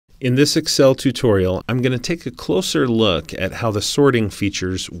In this Excel tutorial, I'm going to take a closer look at how the sorting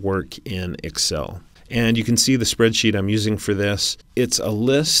features work in Excel. And you can see the spreadsheet I'm using for this. It's a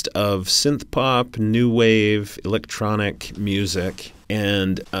list of synth pop, new wave, electronic music,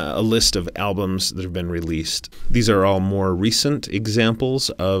 and a list of albums that have been released. These are all more recent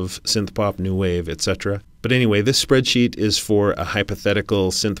examples of synth pop, new wave, etc. But anyway, this spreadsheet is for a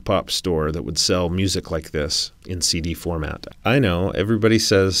hypothetical synth pop store that would sell music like this in CD format. I know everybody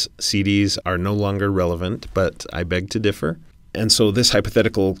says CDs are no longer relevant, but I beg to differ. And so this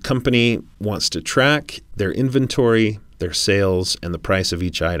hypothetical company wants to track their inventory, their sales, and the price of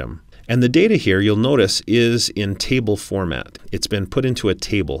each item. And the data here, you'll notice, is in table format. It's been put into a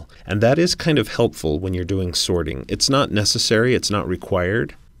table, and that is kind of helpful when you're doing sorting. It's not necessary, it's not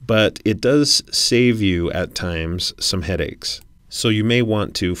required, but it does save you at times some headaches. So you may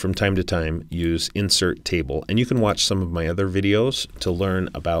want to, from time to time, use Insert Table, and you can watch some of my other videos to learn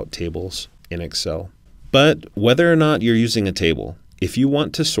about tables in Excel. But whether or not you're using a table, if you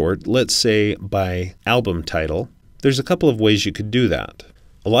want to sort, let's say by album title, there's a couple of ways you could do that.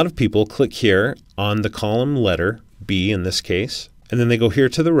 A lot of people click here on the column letter, B in this case, and then they go here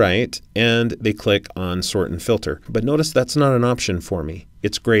to the right and they click on Sort and Filter. But notice that's not an option for me.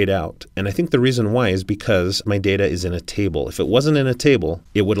 It's grayed out. And I think the reason why is because my data is in a table. If it wasn't in a table,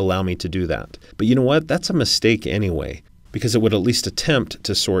 it would allow me to do that. But you know what? That's a mistake anyway, because it would at least attempt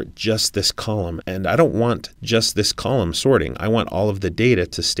to sort just this column. And I don't want just this column sorting. I want all of the data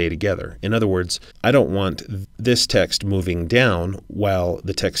to stay together. In other words, I don't want this text moving down while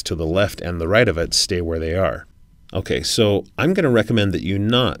the text to the left and the right of it stay where they are. Okay, so I'm going to recommend that you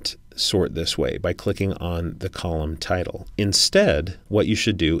not sort this way by clicking on the column title. Instead, what you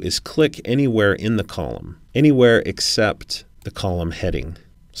should do is click anywhere in the column, anywhere except the column heading.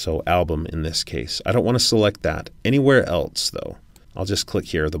 So album in this case. I don't want to select that. Anywhere else though. I'll just click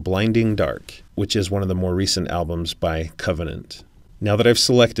here, The Blinding Dark, which is one of the more recent albums by Covenant. Now that I've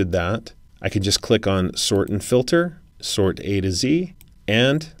selected that, I can just click on Sort and Filter, Sort A to Z,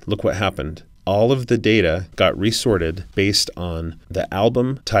 and look what happened. All of the data got resorted based on the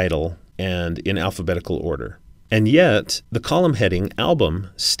album title and in alphabetical order. And yet, the column heading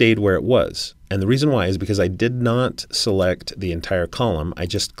album stayed where it was. And the reason why is because I did not select the entire column. I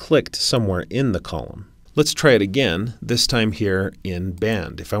just clicked somewhere in the column. Let's try it again, this time here in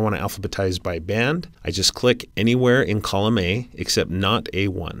band. If I want to alphabetize by band, I just click anywhere in column A except not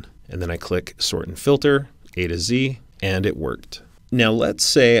A1. And then I click Sort and Filter, A to Z, and it worked. Now let's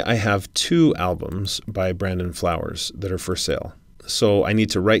say I have two albums by Brandon Flowers that are for sale. So I need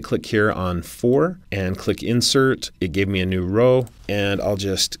to right click here on 4 and click Insert. It gave me a new row, and I'll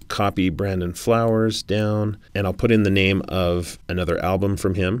just copy Brandon Flowers down, and I'll put in the name of another album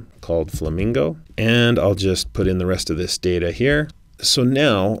from him called Flamingo, and I'll just put in the rest of this data here. So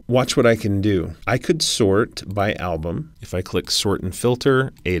now watch what I can do. I could sort by album if I click Sort and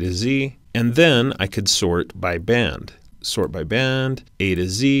Filter, A to Z, and then I could sort by band. Sort by band, A to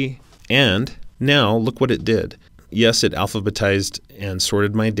Z, and now look what it did. Yes, it alphabetized and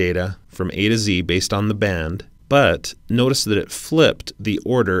sorted my data from A to Z based on the band, but notice that it flipped the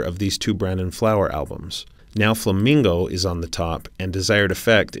order of these two Brandon Flower albums. Now Flamingo is on the top and Desired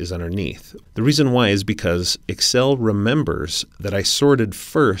Effect is underneath. The reason why is because Excel remembers that I sorted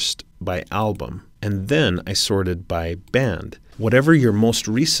first by album and then I sorted by band. Whatever your most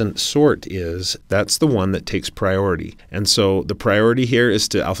recent sort is, that's the one that takes priority. And so the priority here is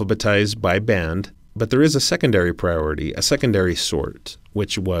to alphabetize by band, but there is a secondary priority, a secondary sort,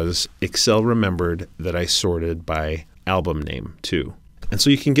 which was Excel remembered that I sorted by album name too. And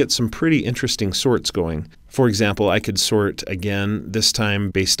so you can get some pretty interesting sorts going. For example, I could sort again, this time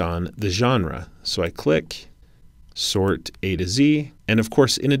based on the genre. So I click, Sort A to Z, and of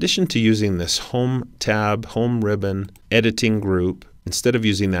course, in addition to using this Home tab, Home ribbon, Editing group, instead of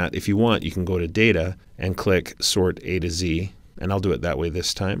using that, if you want, you can go to Data and click Sort A to Z, and I'll do it that way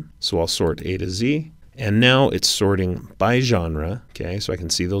this time. So I'll sort A to Z, and now it's sorting by genre, okay, so I can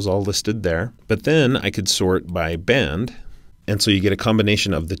see those all listed there. But then I could sort by band, and so you get a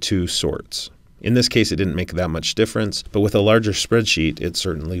combination of the two sorts. In this case, it didn't make that much difference, but with a larger spreadsheet, it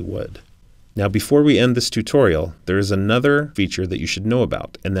certainly would. Now, before we end this tutorial, there is another feature that you should know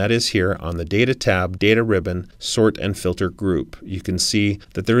about, and that is here on the Data tab, Data ribbon, Sort and Filter group. You can see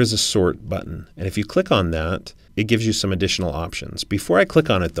that there is a Sort button, and if you click on that, it gives you some additional options. Before I click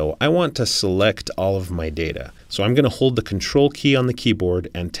on it though, I want to select all of my data. So I'm going to hold the Control key on the keyboard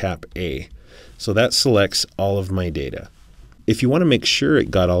and tap A. So that selects all of my data. If you want to make sure it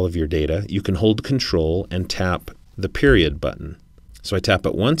got all of your data, you can hold Control and tap the period button. So I tap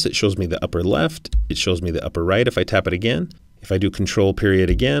it once, it shows me the upper left, it shows me the upper right. If I tap it again, If I do control period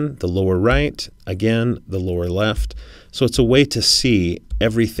again, the lower right, again, the lower left. So it's a way to see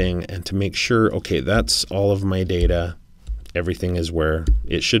everything and to make sure, okay, that's all of my data. Everything is where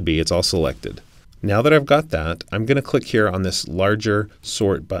it should be. It's all selected. Now that I've got that, I'm going to click here on this larger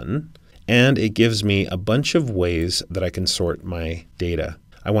sort button, and it gives me a bunch of ways that I can sort my data.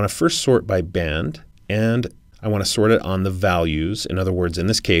 I want to first sort by band, and I want to sort it on the values. In other words, in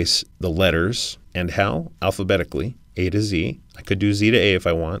this case, the letters. And how? Alphabetically, A to Z. I could do Z to A if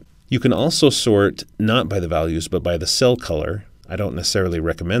I want. You can also sort not by the values, but by the cell color. I don't necessarily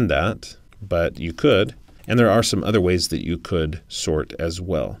recommend that, but you could. And there are some other ways that you could sort as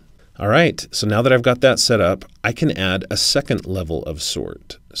well. All right, so now that I've got that set up, I can add a second level of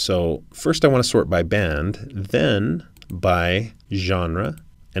sort. So first I want to sort by band, then by genre,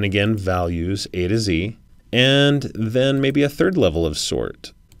 and again, values A to Z, and then maybe a third level of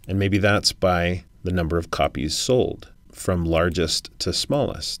sort. And maybe that's by the number of copies sold, from largest to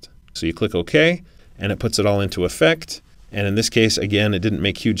smallest. So you click OK, and it puts it all into effect. And in this case, again, it didn't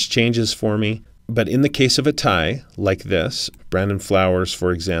make huge changes for me. But in the case of a tie, like this, Brandon Flowers,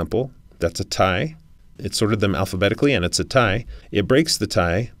 for example, that's a tie. It sorted them alphabetically, and it's a tie. It breaks the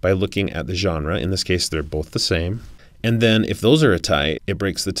tie by looking at the genre. In this case, they're both the same. And then if those are a tie, it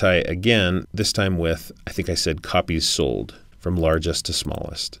breaks the tie again, this time with, I think I said copies sold, from largest to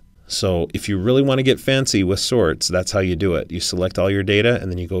smallest. So if you really want to get fancy with sorts, that's how you do it. You select all your data, and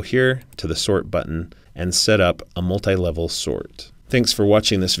then you go here to the sort button and set up a multi-level sort. Thanks for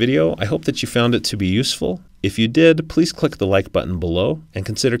watching this video. I hope that you found it to be useful. If you did, please click the like button below and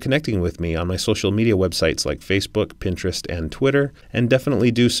consider connecting with me on my social media websites like Facebook, Pinterest, and Twitter. And definitely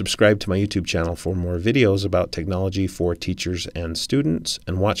do subscribe to my YouTube channel for more videos about technology for teachers and students,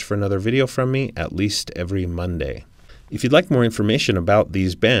 and watch for another video from me at least every Monday. If you'd like more information about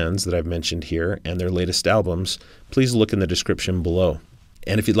these bands that I've mentioned here and their latest albums, please look in the description below.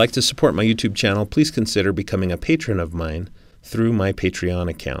 And if you'd like to support my YouTube channel, please consider becoming a patron of mine through my Patreon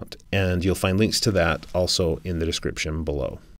account, and you'll find links to that also in the description below.